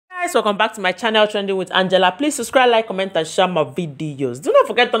Guys, welcome back to my channel Trending with Angela. Please subscribe, like, comment and share my videos. Do not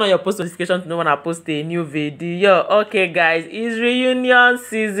forget to turn on your post notification to know when I post a new video. Okay guys, it's reunion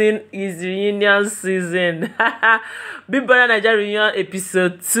season. Big Brother Naija reunion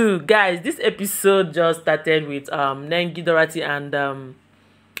episode 2. Guys, this episode just started with Nengi, Dorothy and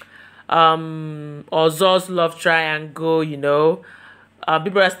Ozo's love triangle, you know.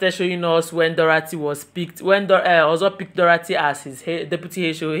 Big Brother started showing us when Dorothy was picked, when Ozo picked Dorothy as his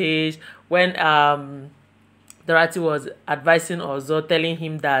deputy HOH, when Dorothy was advising Ozo, telling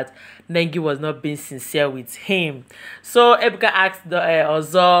him that Nengi was not being sincere with him. So Ebuka asked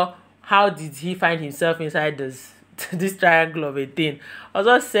Ozo how did he find himself inside this triangle of a thing.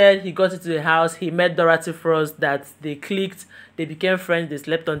 Ozo said he got into the house, he met Dorothy first, that they clicked, they became friends, they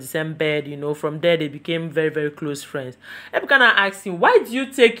slept on the same bed, you know. From there they became very, very close friends. Ebuka now asked him, why do you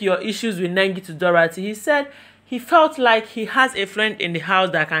take your issues with Nengi to Dorothy? He said he felt like he has a friend in the house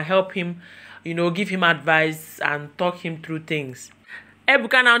that can help him, you know, give him advice and talk him through things.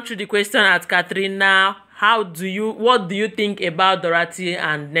 Ebuka now threw the question at Katrina. What do you think about Dorothy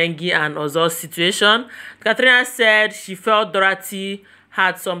and Nengi and Ozo's situation? Katrina said she felt Dorothy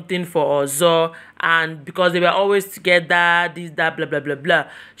had something for Ozo, and because they were always together, this, that, blah, blah, blah, blah.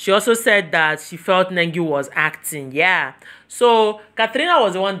 She also said that she felt Nengi was acting, yeah. So Katrina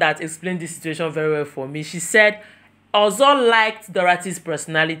was the one that explained this situation very well for me. She said Ozo liked Dorothy's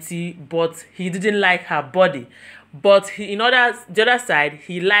personality, but he didn't like her body. But the other side,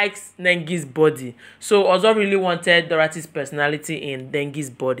 he likes Nengi's body. So Ozo really wanted Dorothy's personality in Nengi's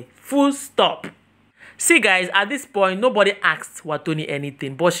body. Full stop. See guys, at this point, nobody asked Wathoni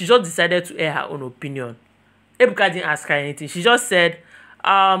anything, but she just decided to air her own opinion. Ebuka didn't ask her anything. She just said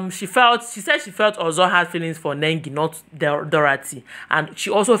she said she felt Ozo had feelings for Nengi, not Dorothy. And she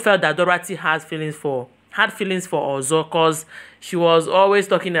also felt that Dorothy had feelings for Ozo, because she was always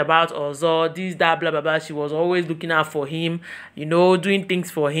talking about Ozo, this, that, blah, blah, blah. She was always looking out for him, you know, doing things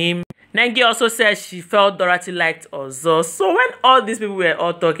for him. Nengi also said she felt Dorothy liked Ozo. So when all these people were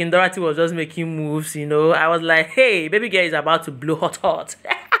all talking, Dorothy was just making moves, you know. I was like, hey, baby girl is about to blow hot.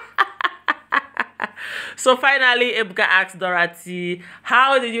 So finally, Ebuka asked Dorothy,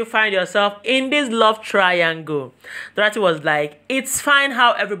 how did you find yourself in this love triangle? Dorothy was like, it's fine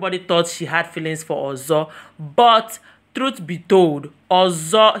how everybody thought she had feelings for Ozo, but truth be told,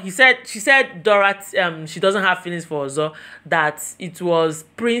 Ozo, she said Dorothy, she doesn't have feelings for Ozo, that it was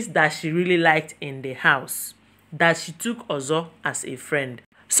Prince that she really liked in the house, that she took Ozo as a friend.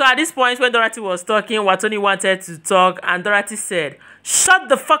 So at this point, when Dorothy was talking, Wathoni wanted to talk, and Dorothy said, shut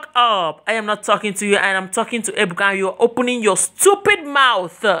the fuck up. I am not talking to you, and I'm talking to Ebuka, and you're opening your stupid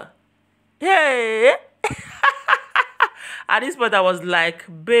mouth. Hey. At this point, I was like,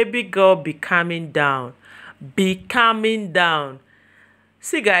 baby girl, be calming down. Be calming down.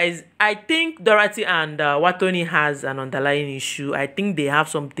 See, guys, I think Dorothy and Wathoni has an underlying issue. I think they have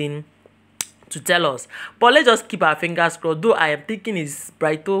something to tell us, but let's just keep our fingers crossed. Though I am thinking it's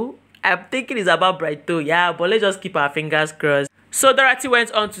Brighto. I'm thinking it's about Brighto, yeah, but let's just keep our fingers crossed. So Dorothy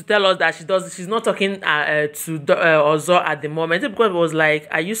went on to tell us that she's not talking to Ozo at the moment. Because it was like,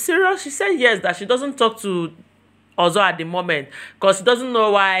 are you serious? She said yes, that she doesn't talk to Ozo at the moment because she doesn't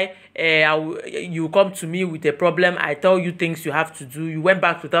know why you come to me with a problem. I tell you things you have to do. You went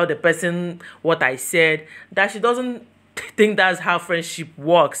back to tell the person what I said. That she doesn't think that's how friendship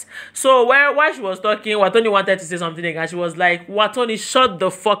works. So while she was talking, Wathoni wanted to say something again. She was like, Wathoni, shut the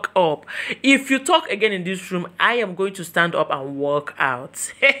fuck up. If you talk again in this room, I am going to stand up and walk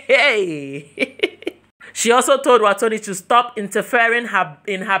out. Hey. She also told Wathoni to stop interfering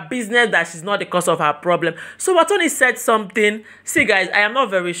in her business, that she's not the cause of her problem. So Wathoni said something. See guys, I am not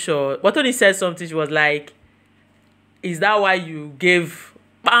very sure. Wathoni said something. She was like, is that why you gave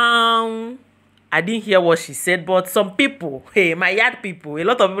bang? I didn't hear what she said, but some people, hey, my yard people, a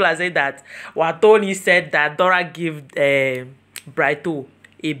lot of people are saying that Wathoni said that Dora gave Brighto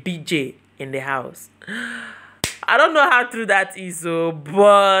a BJ in the house. I don't know how true that is,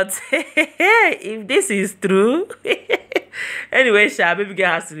 but if this is true, anyway, baby girl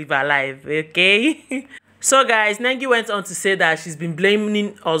has to live her life, okay? So guys, Nengi went on to say that she's been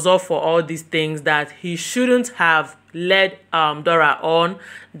blaming Ozo for all these things, that he shouldn't have led Dora on,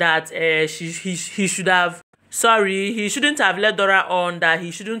 that he shouldn't have led Dora on, that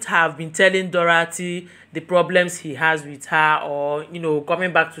he shouldn't have been telling Dorothy the problems he has with her, or, you know,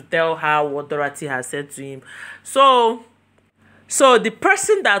 coming back to tell her what Dorothy has said to him. So the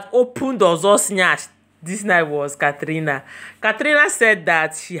person that opened Ozo's snatch this night was Katrina. Katrina said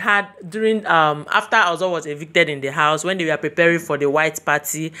that she had, during after Ozo was evicted in the house, when they were preparing for the white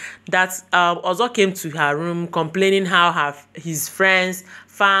party, that Ozo came to her room complaining how his friends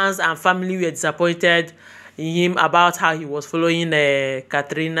fans and family were disappointed in him about how he was following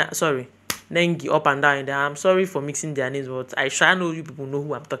Nengi up and down in there. I'm sorry for mixing their names, but I sure know you people know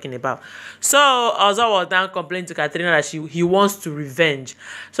who I'm talking about. So Ozo was now complaining to Katrina that he wants to revenge.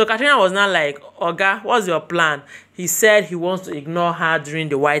 So Katrina was now like, Oga, what's your plan? He said he wants to ignore her during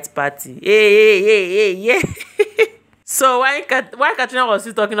the white party. Hey, yeah. So when Katrina was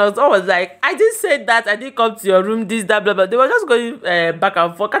still talking, Ozo was like, I didn't say that, I didn't come to your room, this, that, blah, blah. They were just going back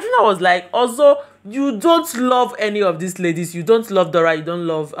and forth. Katrina was like, Ozo, you don't love any of these ladies. You don't love Dora, you don't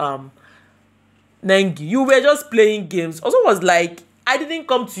love Nengi. You were just playing games. Also was like, I didn't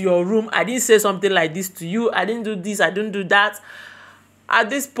come to your room. I didn't say something like this to you. I didn't do this. I didn't do that. At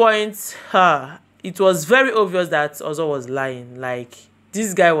this point, it was very obvious that Ozo was lying. Like,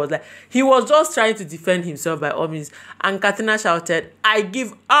 this guy was like, he was just trying to defend himself by all means. And Katrina shouted, I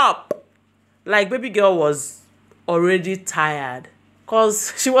give up. Like, baby girl was already tired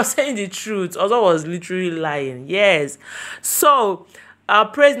because she was saying the truth. Ozo was literally lying. Yes. So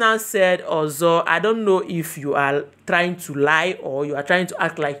Praise now said, Ozo, I don't know if you are trying to lie or you are trying to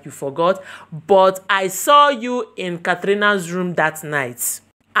act like you forgot, but I saw you in Katrina's room that night.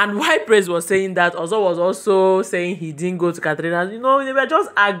 And while Praise was saying that, Ozo was also saying he didn't go to Katrina's. You know, they were just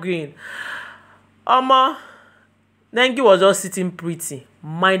arguing. Nengi was just sitting pretty,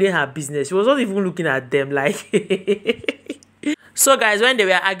 minding her business. She was not even looking at them like... So guys, when they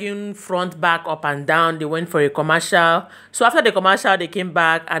were arguing front, back, up and down, they went for a commercial. So after the commercial, they came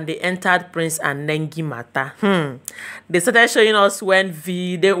back and they entered Prince and Nengi matter. They started showing us when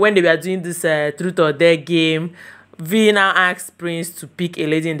they were doing this truth or dare game. V now asked Prince to pick a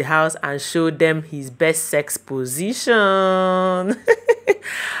lady in the house and show them his best sex position.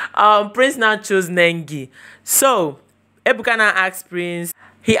 Prince now chose Nengi. So Ebuka now asked Prince.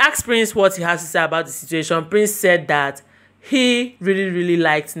 He asked Prince what he has to say about the situation. Prince said that he really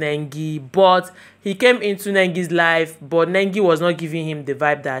liked Nengi, but he came into Nengi's life, but Nengi was not giving him the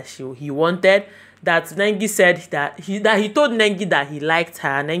vibe that he wanted. That Nengi said that he told Nengi that he liked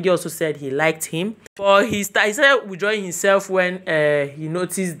her. Nengi also said he liked him, but he started withdrawing himself when he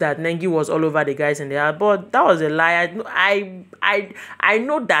noticed that Nengi was all over the guys in the house. But that was a lie. I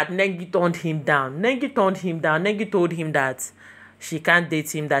know that Nengi turned him down. Nengi told him that she can't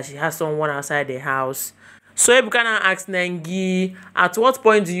date him, that she has someone outside the house. So Ebuka now asked Nengi, at what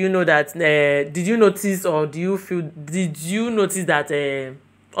point do you know that, did you notice that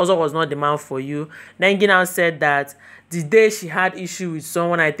Ozo was not the man for you? Nengi now said that the day she had issue with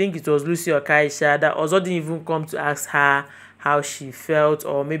someone, I think it was Lucy or Kaisha, that Ozo didn't even come to ask her how she felt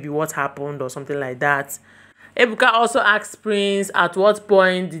or maybe what happened or something like that. Ebuka also asked Prince at what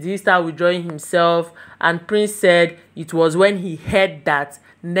point did he start withdrawing himself, and Prince said it was when he heard that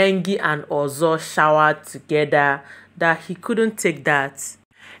Nengi and Ozo showered together, that he couldn't take that.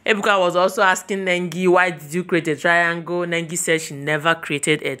 Ebuka was also asking Nengi, why did you create a triangle? Nengi said she never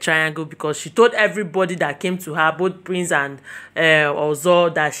created a triangle because she told everybody that came to her, both Prince and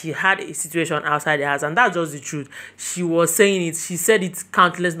Ozo, that she had a situation outside the house, and that's just the truth. She was saying it. She said it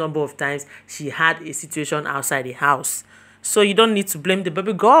countless number of times. She had a situation outside the house. So you don't need to blame the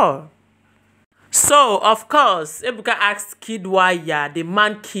baby girl. So, of course, Ebuka asked Kid Wire, the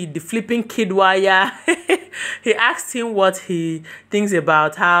man Kid, the flipping Kid Wire. He asked him what he thinks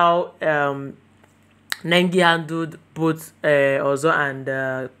about how Nengi handled both Ozo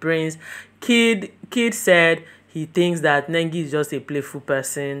and Prince. Kid said he thinks that Nengi is just a playful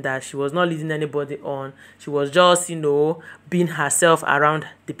person, that she was not leading anybody on. She was just, you know, being herself around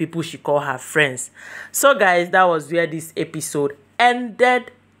the people she called her friends. So, guys, that was where this episode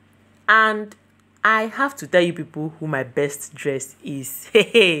ended. And I have to tell you people who my best dress is.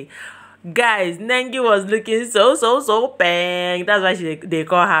 Hey, guys, Nengi was looking so peng. That's why they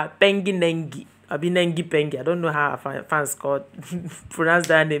call her Pengi Nengi. Abi Nengi Pengi. I don't know how our fans called pronounce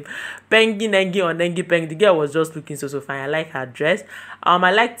that name. Pengi Nengi or Nengi Pengi. The girl was just looking so fine. I like her dress.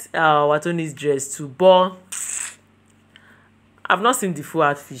 I liked Wathoni's dress too, but I've not seen the full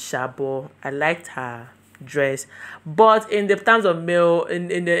outfit, but I liked her dress. But in the terms of male,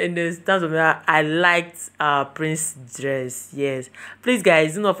 I liked Prince's dress. Yes, please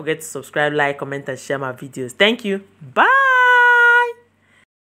guys, do not forget to subscribe, like, comment and share my videos. Thank you. Bye.